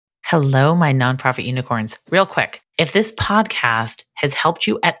Hello, my nonprofit unicorns. Real quick, if this podcast has helped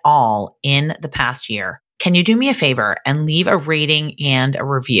you at all in the past year, can you do me a favor and leave a rating and a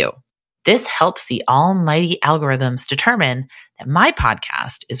review? This helps the almighty algorithms determine that my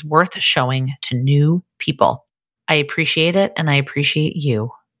podcast is worth showing to new people. I appreciate it, and I appreciate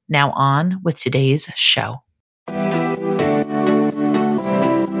you. Now on with today's show.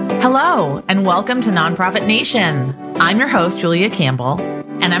 Hello, and welcome to Nonprofit Nation. I'm your host, Julia Campbell,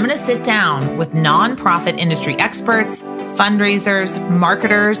 and I'm going to sit down with nonprofit industry experts, fundraisers,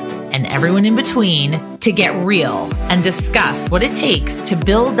 marketers, and everyone in between to get real and discuss what it takes to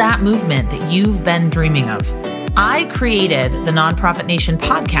build that movement that you've been dreaming of. I created the Nonprofit Nation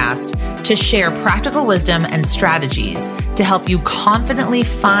podcast to share practical wisdom and strategies to help you confidently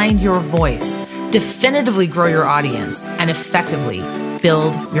find your voice, definitively grow your audience, and effectively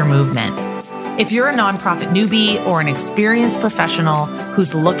build your movement. If you're a nonprofit newbie or an experienced professional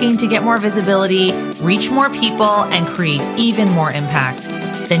who's looking to get more visibility, reach more people, and create even more impact,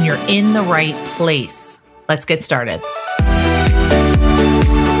 then you're in the right place. Let's get started.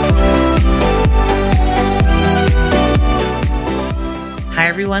 Hi,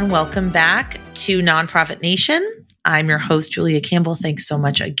 everyone. Welcome back to Nonprofit Nation. I'm your host, Julia Campbell. Thanks so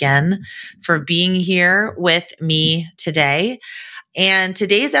much again for being here with me today. And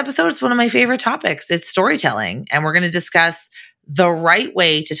today's episode is one of my favorite topics. It's storytelling. And we're going to discuss the right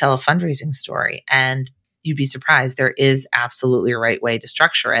way to tell a fundraising story. And you'd be surprised, there is absolutely a right way to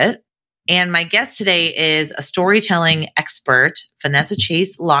structure it. And my guest today is a storytelling expert, Vanessa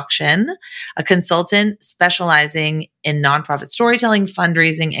Chase Lockshin, a consultant specializing in nonprofit storytelling,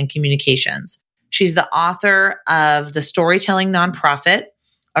 fundraising, and communications. She's the author of The Storytelling Nonprofit,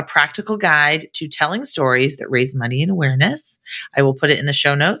 a practical guide to telling stories that raise money and awareness. I will put it in the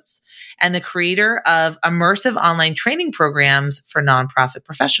show notes. And the creator of immersive online training programs for nonprofit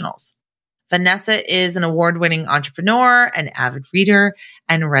professionals. Vanessa is an award-winning entrepreneur, an avid reader,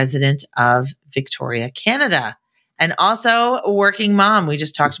 and resident of Victoria, Canada, and also a working mom. We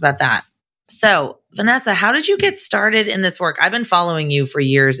just talked about that. So, Vanessa, how did you get started in this work? I've been following you for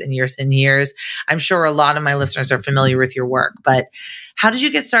years and years and years. I'm sure a lot of my listeners are familiar with your work, but how did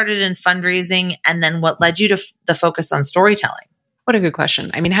you get started in fundraising? And then what led you to the focus on storytelling? What a good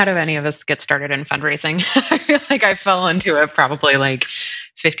question. I mean, how do any of us get started in fundraising? I feel like I fell into it probably like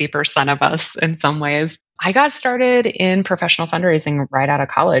 50% of us in some ways. I got started in professional fundraising right out of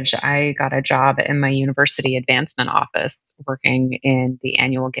college. I got a job in my university advancement office working in the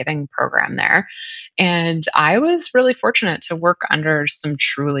annual giving program there. And I was really fortunate to work under some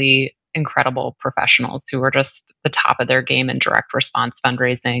truly incredible professionals who were just the top of their game in direct response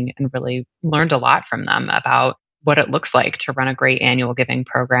fundraising, and really learned a lot from them about what it looks like to run a great annual giving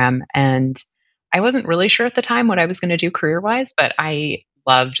program. And I wasn't really sure at the time what I was going to do career-wise, but I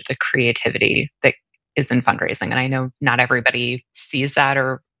loved the creativity that is in fundraising. And I know not everybody sees that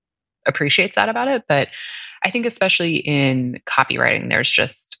or appreciates that about it, but I think especially in copywriting, there's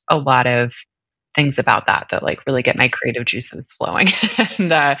just a lot of things about that like really get my creative juices flowing and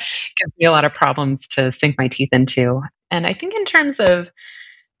gives me a lot of problems to sink my teeth into. And I think in terms of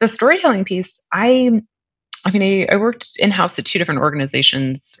the storytelling piece, I worked in-house at two different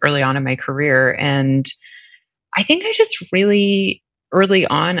organizations early on in my career. And I think I just really early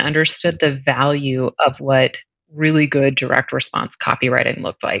on understood the value of what really good direct response copywriting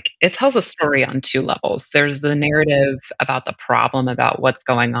looked like. It tells a story on two levels. There's the narrative about the problem, about what's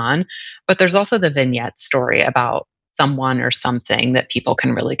going on, but there's also the vignette story about someone or something that people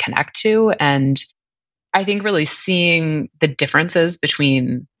can really connect to. And I think really seeing the differences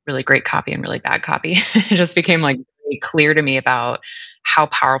between really great copy and really bad copy it just became like really clear to me about how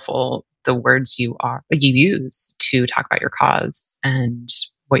powerful the words you use to talk about your cause and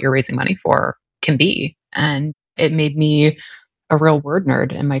what you're raising money for can be. And it made me a real word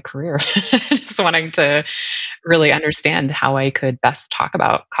nerd in my career, just wanting to really understand how I could best talk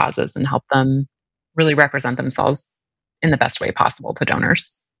about causes and help them really represent themselves in the best way possible to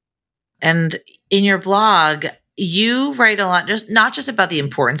donors. And in your blog, you write a lot, not just about the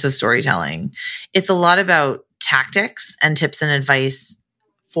importance of storytelling. It's a lot about tactics and tips and advice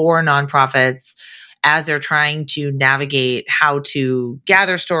for nonprofits as they're trying to navigate how to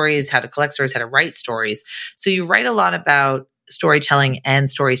gather stories, how to collect stories, how to write stories. So you write a lot about storytelling and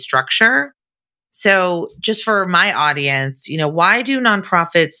story structure. So just for my audience, why do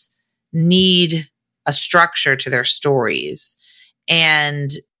nonprofits need a structure to their stories?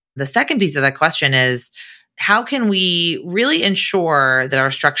 And the second piece of that question is, how can we really ensure that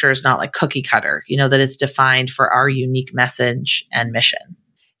our structure is not like cookie cutter, that it's defined for our unique message and mission?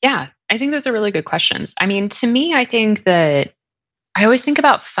 Yeah, I think those are really good questions. I mean, to me, I think that I always think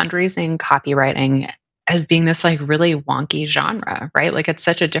about fundraising copywriting as being this like really wonky genre, right? Like it's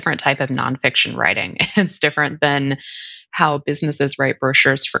such a different type of nonfiction writing. It's different than how businesses write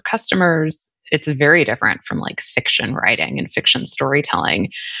brochures for customers. It's very different from like fiction writing and fiction storytelling.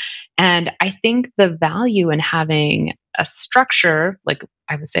 And I think the value in having a structure, like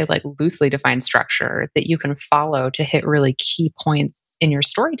I would say, like loosely defined structure that you can follow to hit really key points in your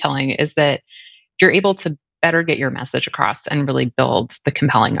storytelling is that you're able to better get your message across and really build the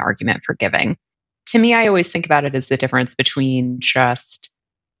compelling argument for giving. To me, I always think about it as the difference between just,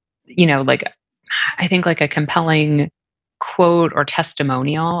 like I think like a compelling quote or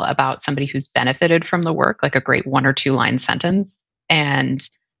testimonial about somebody who's benefited from the work, like a great 1 or 2 line sentence, and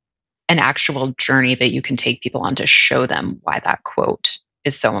an actual journey that you can take people on to show them why that quote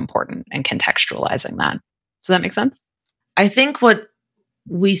is so important and contextualizing that. Does that make sense? I think what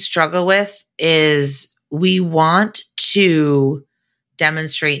we struggle with is we want to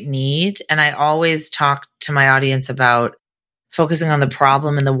demonstrate need. And I always talk to my audience about focusing on the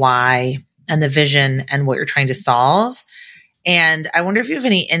problem and the why and the vision and what you're trying to solve. And I wonder if you have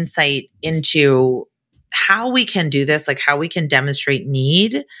any insight into how we can do this, like how we can demonstrate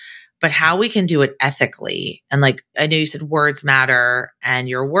need, but how we can do it ethically. And like, I know you said words matter and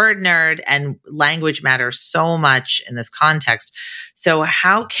you're a word nerd and language matters so much in this context. So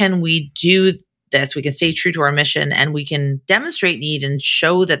how can we do this? We can stay true to our mission and we can demonstrate need and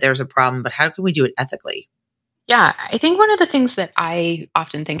show that there's a problem, but how can we do it ethically? Yeah, I think one of the things that I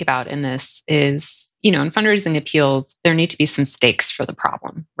often think about in this is, in fundraising appeals, there need to be some stakes for the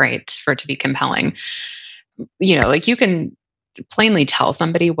problem, right? For it to be compelling. Like you can plainly tell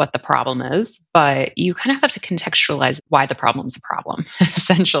somebody what the problem is, but you kind of have to contextualize why the problem's a problem,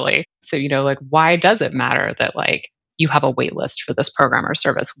 essentially. So, like, why does it matter that, like, you have a wait list for this program or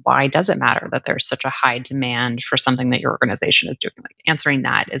service? Why does it matter that there's such a high demand for something that your organization is doing? Like, answering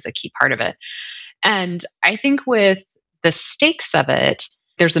that is a key part of it. And I think with the stakes of it,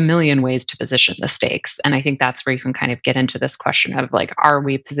 there's a million ways to position the stakes. And I think that's where you can kind of get into this question of like, are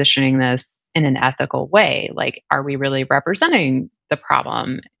we positioning this in an ethical way? Like, are we really representing the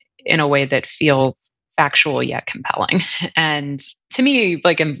problem in a way that feels factual yet compelling? And to me,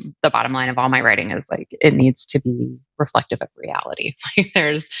 like in the bottom line of all my writing is like, it needs to be reflective of reality. Like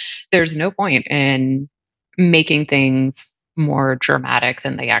there's no point in making things more dramatic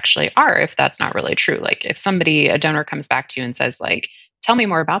than they actually are if that's not really true. Like if a donor comes back to you and says like, tell me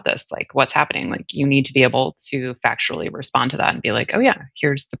more about this, like what's happening, like you need to be able to factually respond to that and be like, oh yeah,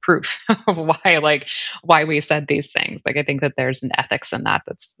 here's the proof of why we said these things. Like I think that there's an ethics in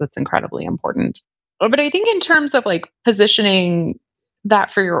that's incredibly important. But I think in terms of like positioning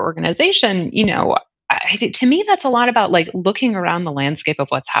that for your organization, I think to me that's a lot about like looking around the landscape of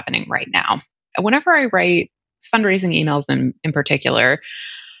what's happening right now. Whenever I write fundraising emails in particular,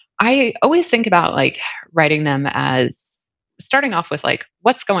 I always think about like writing them as starting off with like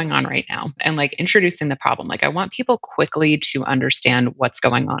what's going on right now and like introducing the problem. Like I want people quickly to understand what's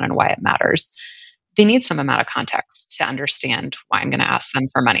going on and why it matters. They need some amount of context to understand why I'm going to ask them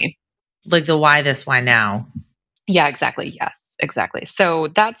for money. Like the why this, why now? Yeah, exactly. Yes, exactly. So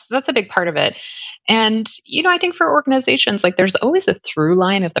that's a big part of it. And, I think for organizations, like there's always a through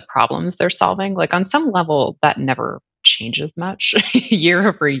line of the problems they're solving. Like on some level, that never changes much year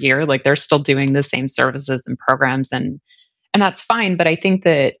over year. Like they're still doing the same services and programs and that's fine. But I think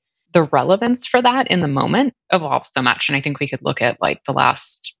that the relevance for that in the moment evolves so much. And I think we could look at like the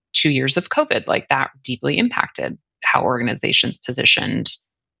last 2 years of COVID, like that deeply impacted how organizations positioned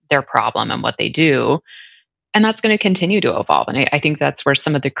their problem and what they do. And that's going to continue to evolve. And I think that's where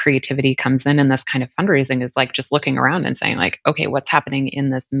some of the creativity comes in this kind of fundraising is like just looking around and saying like, okay, what's happening in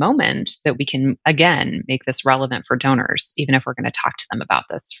this moment that we can, again, make this relevant for donors, even if we're going to talk to them about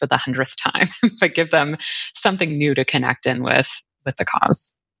this for the 100th time, but give them something new to connect in with the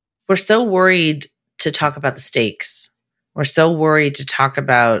cause. We're so worried to talk about the stakes. We're so worried to talk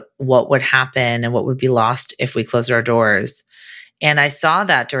about what would happen and what would be lost if we closed our doors. And I saw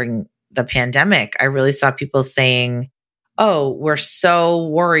that during the pandemic. I really saw people saying, oh, we're so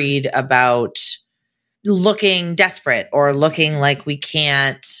worried about looking desperate or looking like we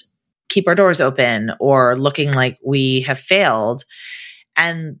can't keep our doors open or looking like we have failed.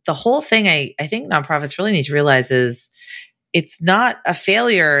 And the whole thing I think nonprofits really need to realize is it's not a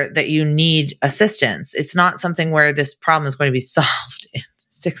failure that you need assistance. It's not something where this problem is going to be solved in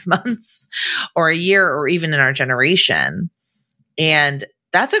 6 months or a year or even in our generation. And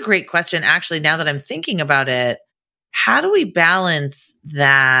that's a great question. Actually, now that I'm thinking about it, how do we balance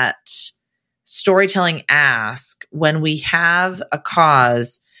that storytelling ask when we have a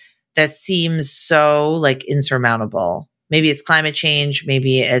cause that seems so like insurmountable? Maybe it's climate change,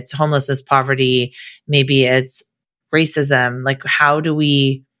 maybe it's homelessness, poverty, maybe it's racism. Like, how do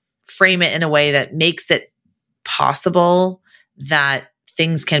we frame it in a way that makes it possible that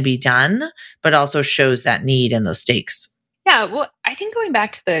things can be done, but also shows that need and those stakes? Yeah, well, I think going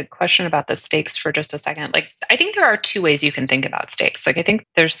back to the question about the stakes for just a second, like I think there are two ways you can think about stakes. Like I think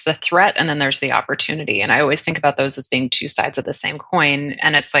there's the threat and then there's the opportunity. And I always think about those as being two sides of the same coin.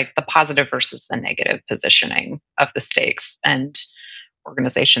 And it's like the positive versus the negative positioning of the stakes. And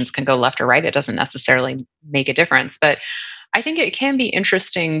organizations can go left or right. It doesn't necessarily make a difference. But I think it can be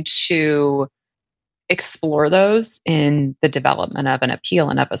interesting to explore those in the development of an appeal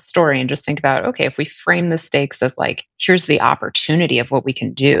and of a story and just think about, okay, if we frame the stakes as like, here's the opportunity of what we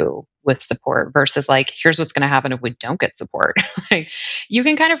can do with support versus like, here's what's going to happen if we don't get support. Like, you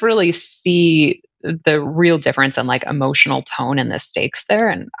can kind of really see the real difference in like emotional tone and the stakes there.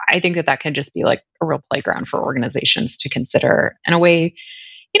 And I think that can just be like a real playground for organizations to consider in a way,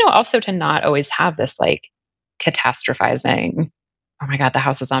 also to not always have this like catastrophizing, oh my God, the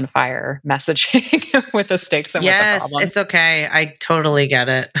house is on fire messaging with the stakes and with the problem. It's okay. I totally get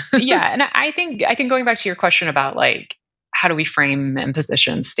it. Yeah. And I think going back to your question about like, how do we frame and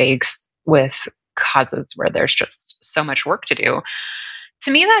position stakes with causes where there's just so much work to do?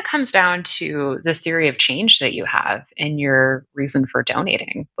 To me, that comes down to the theory of change that you have in your reason for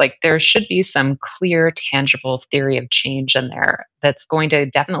donating. Like there should be some clear, tangible theory of change in there that's going to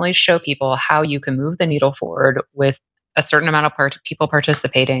definitely show people how you can move the needle forward with a certain amount of people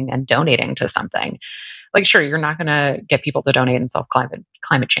participating and donating to something. Like, sure, you're not going to get people to donate and solve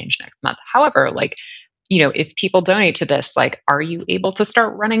climate change next month. However, like, if people donate to this, like, are you able to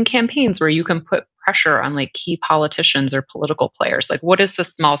start running campaigns where you can put pressure on like key politicians or political players? Like, what is the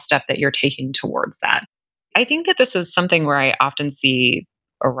small step that you're taking towards that? I think that this is something where I often see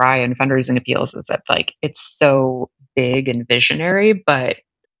awry in fundraising appeals is that like, it's so big and visionary, but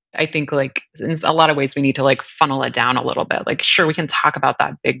I think like in a lot of ways we need to like funnel it down a little bit. Like, sure, we can talk about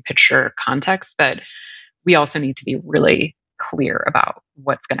that big picture context, but we also need to be really clear about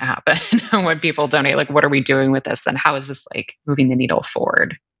what's going to happen when people donate. Like, what are we doing with this? And how is this like moving the needle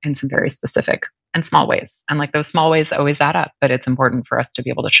forward in some very specific and small ways? And like those small ways always add up, but it's important for us to be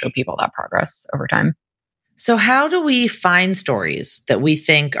able to show people that progress over time. So how do we find stories that we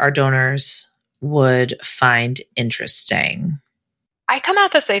think our donors would find interesting? I come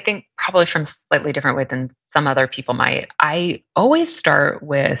at this, I think, probably from a slightly different way than some other people might. I always start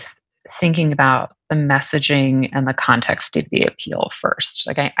with thinking about the messaging and the context of the appeal first.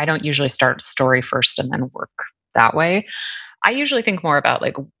 Like, I don't usually start story first and then work that way. I usually think more about,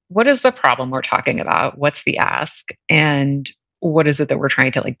 like, what is the problem we're talking about? What's the ask? And what is it that we're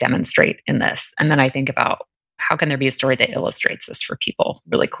trying to, like, demonstrate in this? And then I think about how can there be a story that illustrates this for people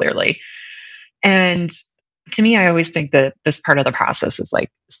really clearly? And to me, I always think that this part of the process is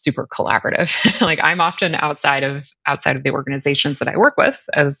like super collaborative. Like I'm often outside of the organizations that I work with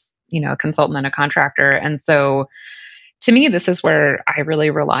as, a consultant and a contractor. And so to me, this is where I really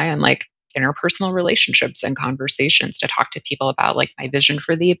rely on like interpersonal relationships and conversations to talk to people about like my vision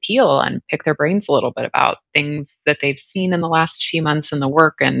for the appeal and pick their brains a little bit about things that they've seen in the last few months in the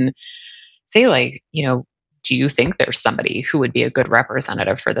work and say like, do you think there's somebody who would be a good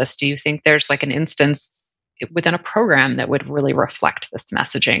representative for this? Do you think there's like an instance within a program that would really reflect this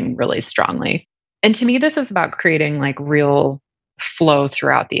messaging really strongly? And to me, this is about creating like real flow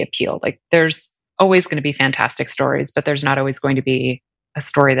throughout the appeal. Like there's always going to be fantastic stories, but there's not always going to be a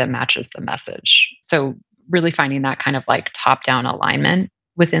story that matches the message. So really finding that kind of like top-down alignment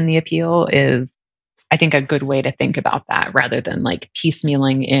within the appeal is, I think, a good way to think about that rather than like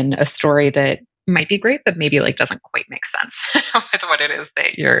piecemealing in a story that might be great, but maybe like doesn't quite make sense with what it is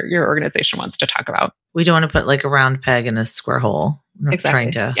that your organization wants to talk about. We don't want to put like a round peg in a square hole. We're not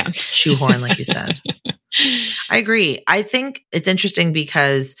trying to shoehorn, like you said. I agree. I think it's interesting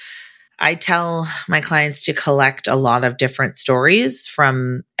because I tell my clients to collect a lot of different stories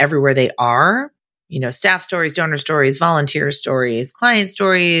from everywhere they are, staff stories, donor stories, volunteer stories, client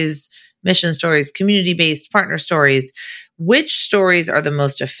stories, mission stories, community-based partner stories. Which stories are the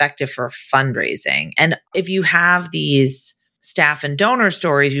most effective for fundraising? And if you have these staff and donor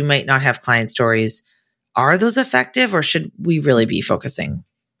stories, you might not have client stories. Are those effective, or should we really be focusing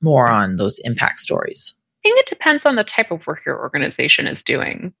more on those impact stories? I think it depends on the type of work your organization is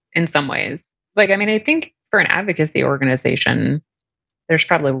doing in some ways. Like, I think for an advocacy organization, there's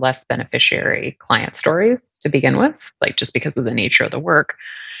probably less beneficiary client stories to begin with, like just because of the nature of the work.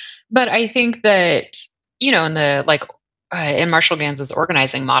 But I think that, in the in Marshall Ganz's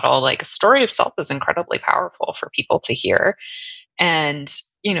organizing model, like a story of self is incredibly powerful for people to hear. And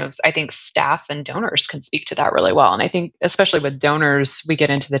I think staff and donors can speak to that really well. And I think, especially with donors, we get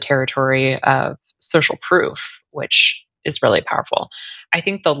into the territory of social proof, which is really powerful. I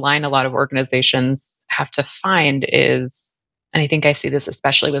think the line a lot of organizations have to find is, and I think I see this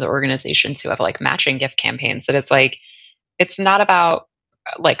especially with organizations who have like matching gift campaigns, that it's not about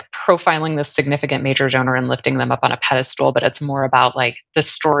like profiling the significant major donor and lifting them up on a pedestal, but it's more about like the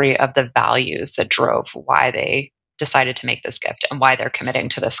story of the values that drove why they decided to make this gift and why they're committing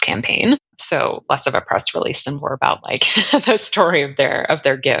to this campaign. So less of a press release and more about like the story of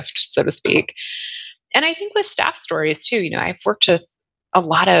their gift, so to speak. And I think with staff stories too, I've worked with a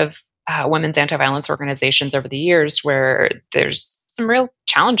lot of women's anti-violence organizations over the years where there's some real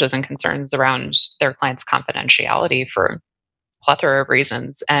challenges and concerns around their clients' confidentiality for plethora of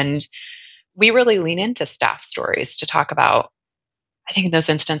reasons. And we really lean into staff stories to talk about, I think in those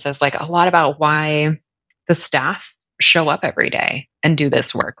instances, like a lot about why the staff show up every day and do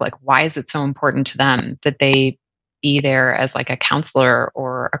this work. Like, why is it so important to them that they be there as like a counselor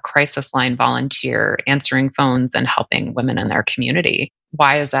or a crisis line volunteer answering phones and helping women in their community?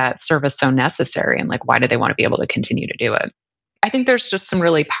 Why is that service so necessary? And like, why do they want to be able to continue to do it? I think there's just some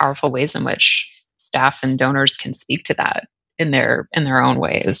really powerful ways in which staff and donors can speak to that in their own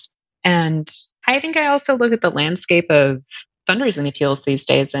ways. And I think I also look at the landscape of fundraising appeals these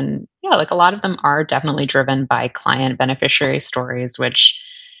days, and yeah, like a lot of them are definitely driven by client beneficiary stories, which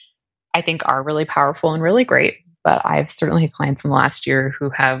I think are really powerful and really great. But I've certainly had clients in the last year who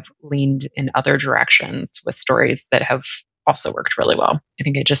have leaned in other directions with stories that have also worked really well. I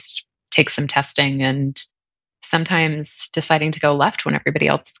think it just takes some testing, and sometimes deciding to go left when everybody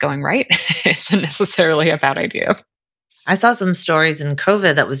else is going right isn't necessarily a bad idea. I saw some stories in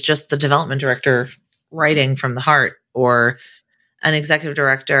COVID that was just the development director writing from the heart, or an executive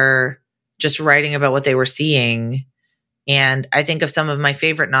director just writing about what they were seeing. And I think of some of my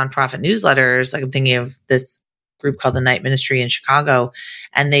favorite nonprofit newsletters. Like I'm thinking of this group called the Night Ministry in Chicago,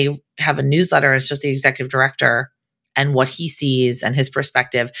 and they have a newsletter. It's just the executive director and what he sees and his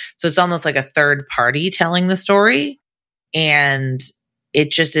perspective. So it's almost like a third party telling the story. And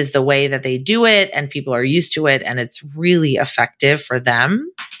it just is the way that they do it, and people are used to it, and it's really effective for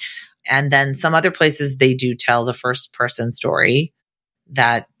them. And then some other places, they do tell the first person story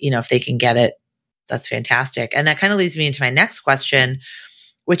that, if they can get it, that's fantastic. And that kind of leads me into my next question,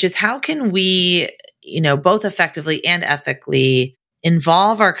 which is how can we, both effectively and ethically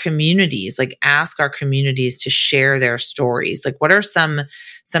involve our communities, like ask our communities to share their stories? Like what are some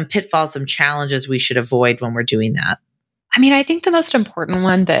pitfalls, some challenges we should avoid when we're doing that? I mean, I think the most important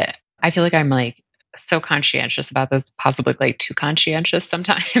one that I feel like I'm like so conscientious about this, possibly like too conscientious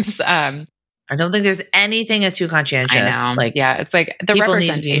sometimes. I don't think there's anything as too conscientious. I know. Like, yeah, it's like the people need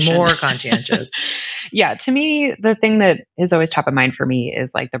to representation. be more conscientious. Yeah, to me, the thing that is always top of mind for me is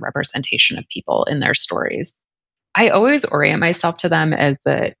like the representation of people in their stories. I always orient myself to them as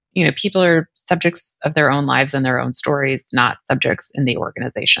that, people are subjects of their own lives and their own stories, not subjects in the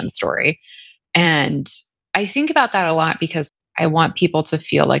organization story. And I think about that a lot because I want people to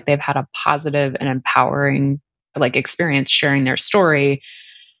feel like they've had a positive and empowering like experience sharing their story,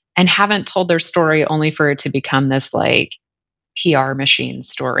 and haven't told their story only for it to become this like PR machine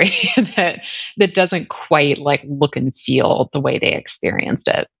story that doesn't quite like look and feel the way they experienced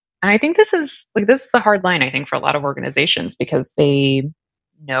it. And I think this is a hard line, I think, for a lot of organizations, because they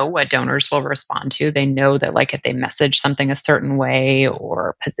know what donors will respond to. They know that like if they message something a certain way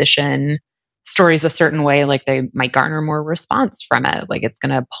or position stories a certain way, like they might garner more response from it. Like it's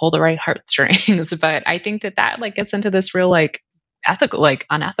going to pull the right heartstrings. But I think that like gets into this real like ethical, like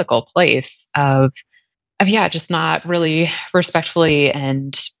unethical place of yeah, just not really respectfully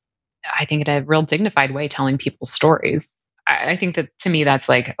and I think in a real dignified way telling people's stories. I think that to me that's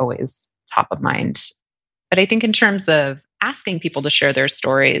like always top of mind. But I think in terms of asking people to share their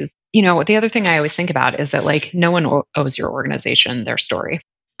stories, the other thing I always think about is that like no one owes your organization their story.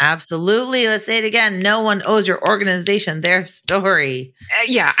 Absolutely. Let's say it again. No one owes your organization their story.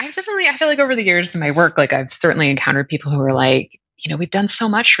 Yeah, I feel like over the years in my work, like I've certainly encountered people who are like, we've done so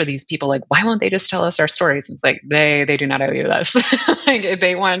much for these people. Like, why won't they just tell us our stories? And it's like, they do not owe you this. Like if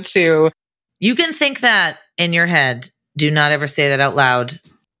they want to. You can think that in your head. Do not ever say that out loud.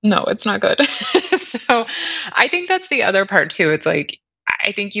 No, it's not good. So I think that's the other part too. It's like,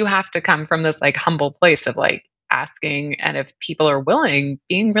 I think you have to come from this like humble place of like, asking, and if people are willing,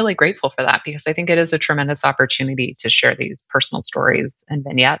 being really grateful for that, because I think it is a tremendous opportunity to share these personal stories and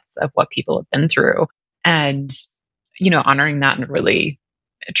vignettes of what people have been through, and honoring that in a really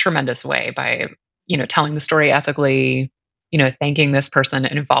tremendous way by telling the story ethically, thanking this person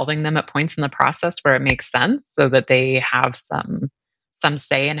and involving them at points in the process where it makes sense, so that they have some some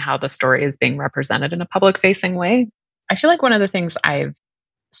say in how the story is being represented in a public facing way. I feel like one of the things I've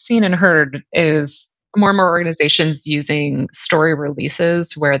seen and heard is more and more organizations using story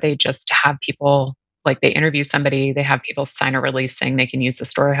releases where they just have people, like they interview somebody, they have people sign a release saying they can use the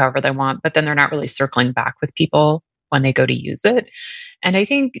story however they want, but then they're not really circling back with people when they go to use it. And I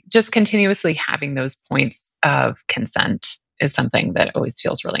think just continuously having those points of consent is something that always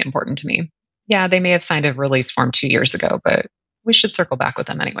feels really important to me. Yeah, they may have signed a release form 2 years ago, but we should circle back with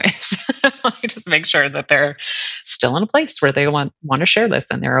them anyways. Just make sure that they're still in a place where they want to share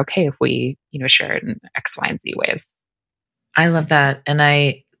this and they're okay if we, share it in X, Y, and Z ways. I love that. And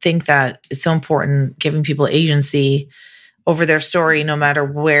I think that it's so important giving people agency over their story, no matter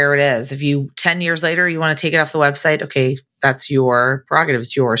where it is. If you 10 years later, you want to take it off the website, okay, that's your prerogative.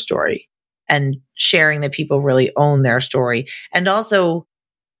 It's your story. And sharing that people really own their story. And also,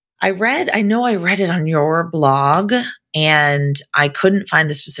 I know I read it on your blog and I couldn't find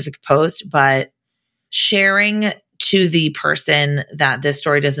the specific post, but sharing to the person that this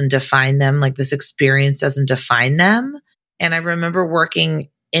story doesn't define them, like this experience doesn't define them. And I remember working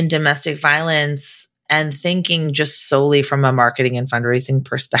in domestic violence and thinking just solely from a marketing and fundraising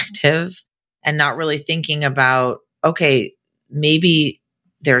perspective and not really thinking about, okay, maybe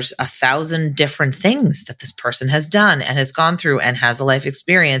there's 1,000 different things that this person has done and has gone through and has a life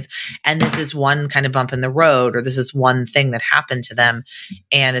experience. And this is one kind of bump in the road, or this is one thing that happened to them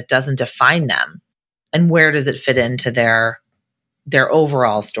and it doesn't define them. And where does it fit into their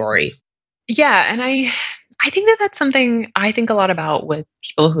overall story? Yeah. And I think that that's something I think a lot about with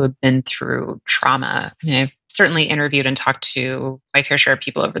people who have been through trauma. I mean, I've certainly interviewed and talked to my fair share of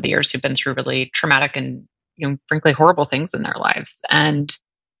people over the years who've been through really traumatic and, frankly, horrible things in their lives. And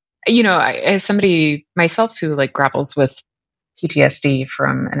as somebody myself who grapples with PTSD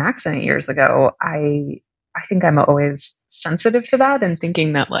from an accident years ago, I think I'm always sensitive to that and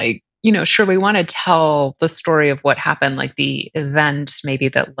thinking that sure, we want to tell the story of what happened, like the event maybe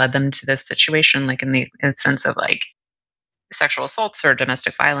that led them to this situation, like in the sense of sexual assaults or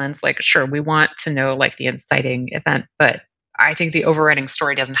domestic violence. Sure, we want to know the inciting event, but I think the overriding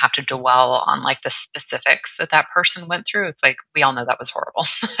story doesn't have to dwell on the specifics that person went through. It's we all know that was horrible.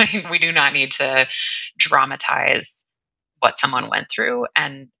 We do not need to dramatize what someone went through.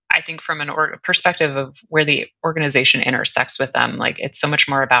 And I think from an perspective of where the organization intersects with them, it's so much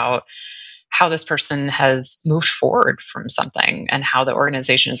more about how this person has moved forward from something and how the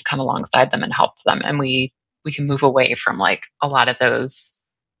organization has come alongside them and helped them. And we can move away from a lot of those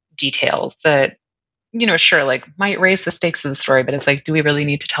details that, sure, might raise the stakes of the story, but it's do we really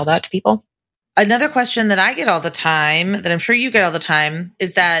need to tell that to people? Another question that I get all the time, that I'm sure you get all the time,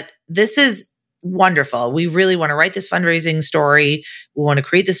 is that this is wonderful. We really want to write this fundraising story. We want to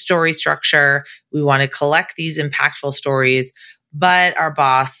create this story structure. We want to collect these impactful stories, but our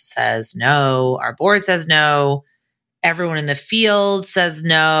boss says no. Our board says no. Everyone in the field says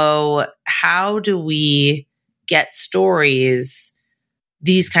no. How do we get stories,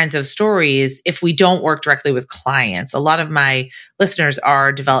 these kinds of stories, if we don't work directly with clients? A lot of my listeners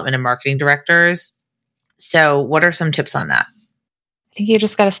are development and marketing directors. So what are some tips on that? I think you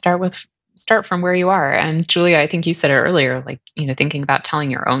just got to start from where you are. And Julia, I think you said it earlier, thinking about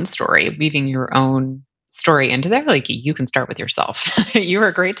telling your own story, weaving your own story into there. You can start with yourself. You're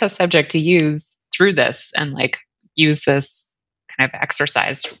a great test subject to use through this and use this kind of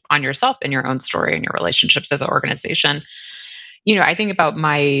exercise on yourself and your own story and your relationships with the organization. I think about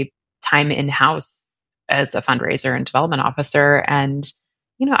my time in-house as a fundraiser and development officer, and,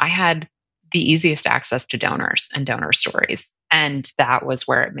 I had the easiest access to donors and donor stories. And that was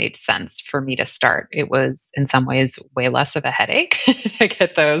where it made sense for me to start. It was in some ways way less of a headache to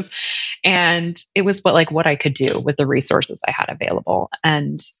get those. And it was what I could do with the resources I had available.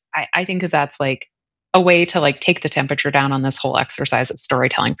 And I think that's a way to take the temperature down on this whole exercise of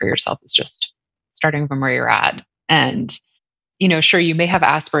storytelling for yourself, is just starting from where you're at. And sure, you may have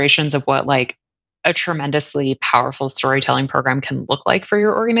aspirations of what a tremendously powerful storytelling program can look like for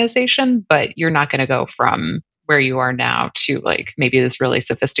your organization, but you're not going to go from where you are now to maybe this really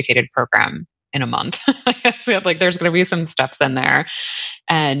sophisticated program in a month. So there's going to be some steps in there,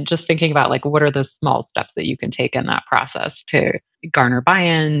 and just thinking about what are the small steps that you can take in that process to garner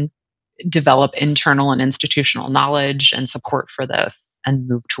buy-in, develop internal and institutional knowledge and support for this, and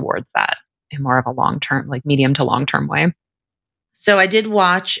move towards that in more of a long-term, medium to long-term way. So I did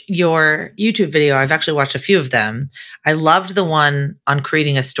watch your YouTube video. I've actually watched a few of them. I loved the one on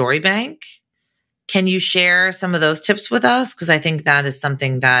creating a story bank. Can you share some of those tips with us? Because I think that is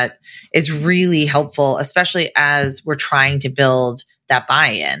something that is really helpful, especially as we're trying to build that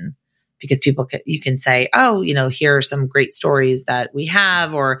buy-in. because you can say, oh, here are some great stories that we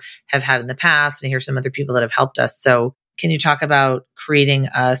have or have had in the past. And here's some other people that have helped us. So can you talk about creating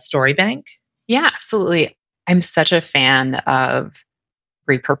a story bank? Yeah, absolutely. I'm such a fan of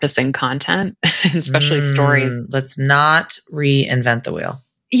repurposing content, especially stories. Let's not reinvent the wheel.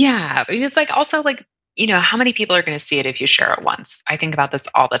 Yeah. It's like also like, how many people are going to see it if you share it once? I think about this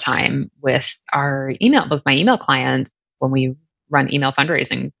all the time with with my email clients when we run email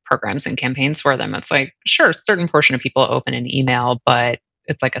fundraising programs and campaigns for them. It's like, sure, a certain portion of people open an email, but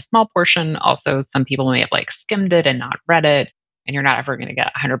it's like a small portion. Also, some people may have like skimmed it and not read it. And you're not ever going to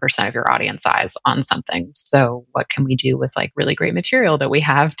get 100% of your audience eyes on something. So what can we do with like really great material that we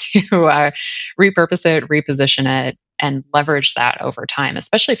have to repurpose it, reposition it, and leverage that over time,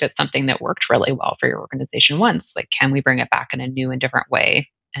 especially if it's something that worked really well for your organization once? Like, can we bring it back in a new and different way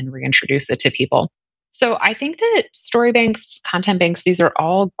and reintroduce it to people? So I think that story banks, content banks, these are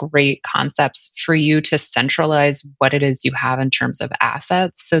all great concepts for you to centralize what it is you have in terms of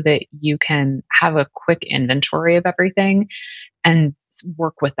assets so that you can have a quick inventory of everything and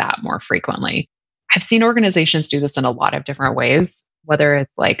work with that more frequently. I've seen organizations do this in a lot of different ways, whether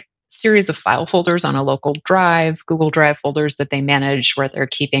it's like series of file folders on a local drive, Google Drive folders that they manage where they're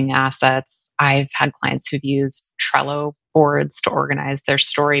keeping assets. I've had clients who've used Trello boards to organize their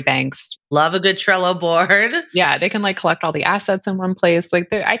story banks. Love a good Trello board. Yeah, they can like collect all the assets in one place.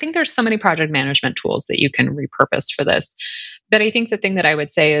 I think there's so many project management tools that you can repurpose for this. But I think the thing that I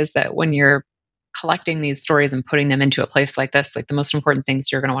would say is that when you're collecting these stories and putting them into a place like this, like the most important things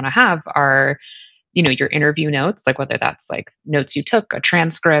you're going to want to have are, your interview notes, like whether that's like notes you took, a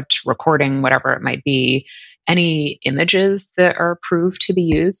transcript, recording, whatever it might be, any images that are approved to be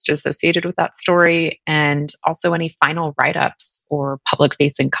used associated with that story, and also any final write-ups or public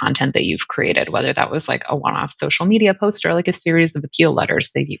facing content that you've created, whether that was like a one-off social media post or like a series of appeal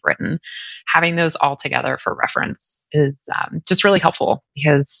letters that you've written. Having those all together for reference is just really helpful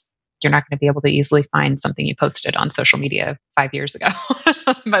because you're not going to be able to easily find something you posted on social media 5 years ago.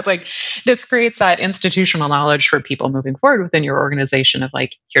 But like this creates that institutional knowledge for people moving forward within your organization of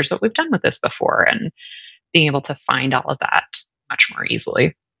like, here's what we've done with this before, and being able to find all of that much more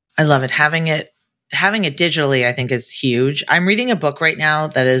easily. I love it. Having it digitally, I think, is huge. I'm reading a book right now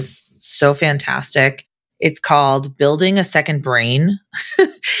that is so fantastic. It's called Building a Second Brain,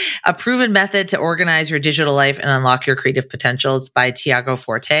 a proven method to organize your digital life and unlock your creative potential. It's by Tiago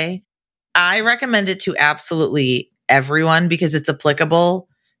Forte. I recommend it to absolutely everyone because it's applicable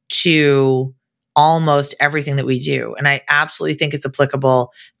to almost everything that we do. And I absolutely think it's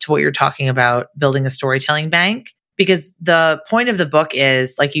applicable to what you're talking about, building a storytelling bank, because the point of the book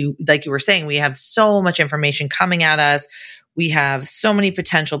is, like you were saying, we have so much information coming at us. We have so many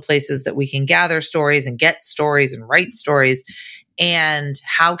potential places that we can gather stories and get stories and write stories. And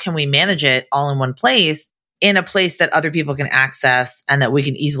how can we manage it all in one place, in a place that other people can access and that we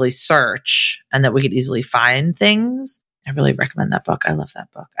can easily search and that we can easily find things? I really recommend that book. I love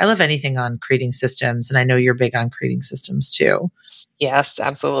that book. I love anything on creating systems. And I know you're big on creating systems too. Yes,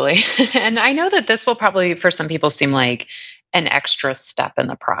 absolutely. And I know that this will probably, for some people, seem like an extra step in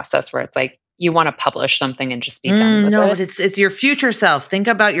the process where it's like, you want to publish something and just be done with it. No, it's your future self. Think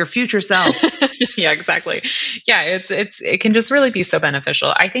about your future self. Yeah, exactly. Yeah, it can just really be so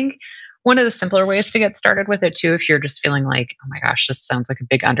beneficial. I think one of the simpler ways to get started with it too, if you're just feeling like, oh my gosh, this sounds like a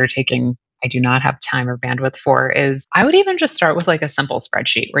big undertaking I do not have time or bandwidth for, is I would even just start with like a simple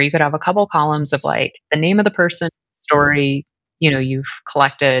spreadsheet where you could have a couple columns of like the name of the person, story, you've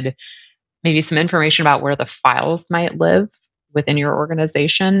collected, maybe some information about where the files might live within your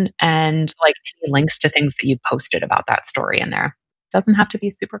organization, and like any links to things that you posted about that story in there. Doesn't have to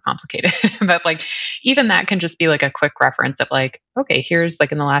be super complicated, but like even that can just be like a quick reference of like, okay, here's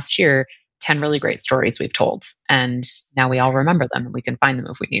like in the last year, 10 really great stories we've told. And now we all remember them and we can find them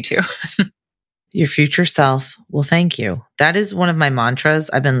if we need to. Your future self will thank you. That is one of my mantras.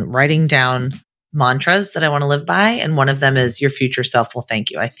 I've been writing down mantras that I want to live by. And one of them is your future self will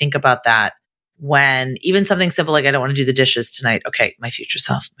thank you. I think about that when even something simple like I don't want to do the dishes tonight. Okay, my future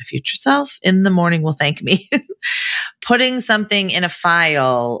self in the morning will thank me. Putting something in a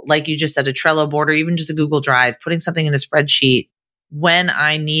file, like you just said, a Trello board or even just a Google Drive, putting something in a spreadsheet when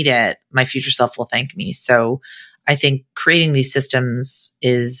I need it, my future self will thank me. So I think creating these systems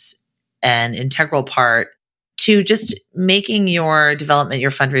is an integral part to just making your development,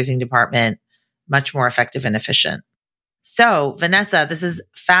 your fundraising department much more effective and efficient. So Vanessa, this is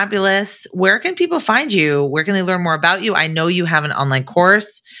fabulous. Where can people find you? Where can they learn more about you? I know you have an online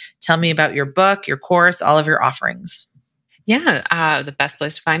course. Tell me about your book, your course, all of your offerings. Yeah, the best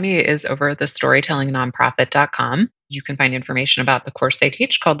place to find me is over at thestorytellingnonprofit.com. you can find information about the course they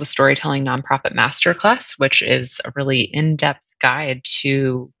teach called the Storytelling Nonprofit Masterclass, which is a really in-depth guide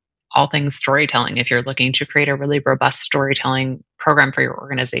to all things storytelling. If you're looking to create a really robust storytelling program for your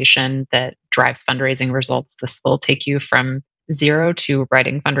organization that drives fundraising results, this will take you from zero to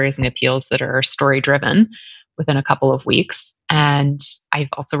writing fundraising appeals that are story-driven within a couple of weeks. And I've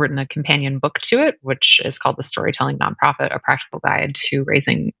also written a companion book to it, which is called The Storytelling Nonprofit, a practical guide to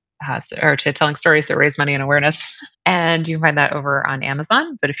to telling stories that raise money and awareness. And you can find that over on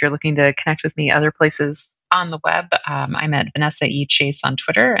Amazon. But if you're looking to connect with me other places on the web, I'm at Vanessa E. Chase on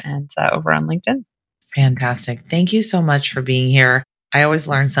Twitter and over on LinkedIn. Fantastic. Thank you so much for being here. I always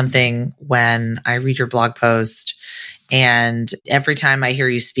learn something when I read your blog post and every time I hear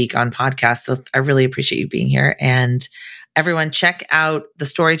you speak on podcasts. So I really appreciate you being here. And everyone, check out the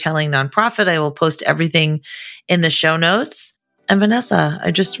Storytelling Nonprofit. I will post everything in the show notes. And Vanessa,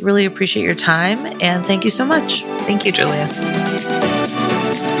 I just really appreciate your time and thank you so much. Thank you, Julia.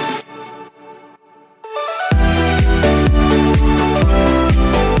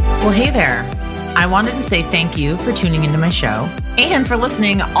 Well, hey there. I wanted to say thank you for tuning into my show and for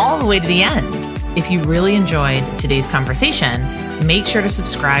listening all the way to the end. If you really enjoyed today's conversation, make sure to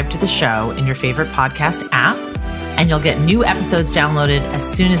subscribe to the show in your favorite podcast app, and you'll get new episodes downloaded as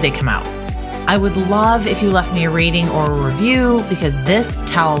soon as they come out. I would love if you left me a rating or a review because this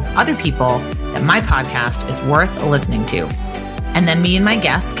tells other people that my podcast is worth listening to. And then me and my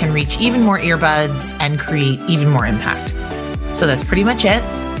guests can reach even more earbuds and create even more impact. So that's pretty much it.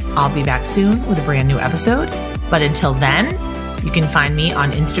 I'll be back soon with a brand new episode. But until then, you can find me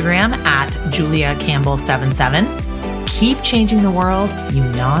on Instagram at JuliaCampbell77. Keep changing the world, you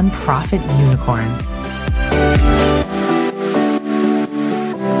nonprofit unicorn.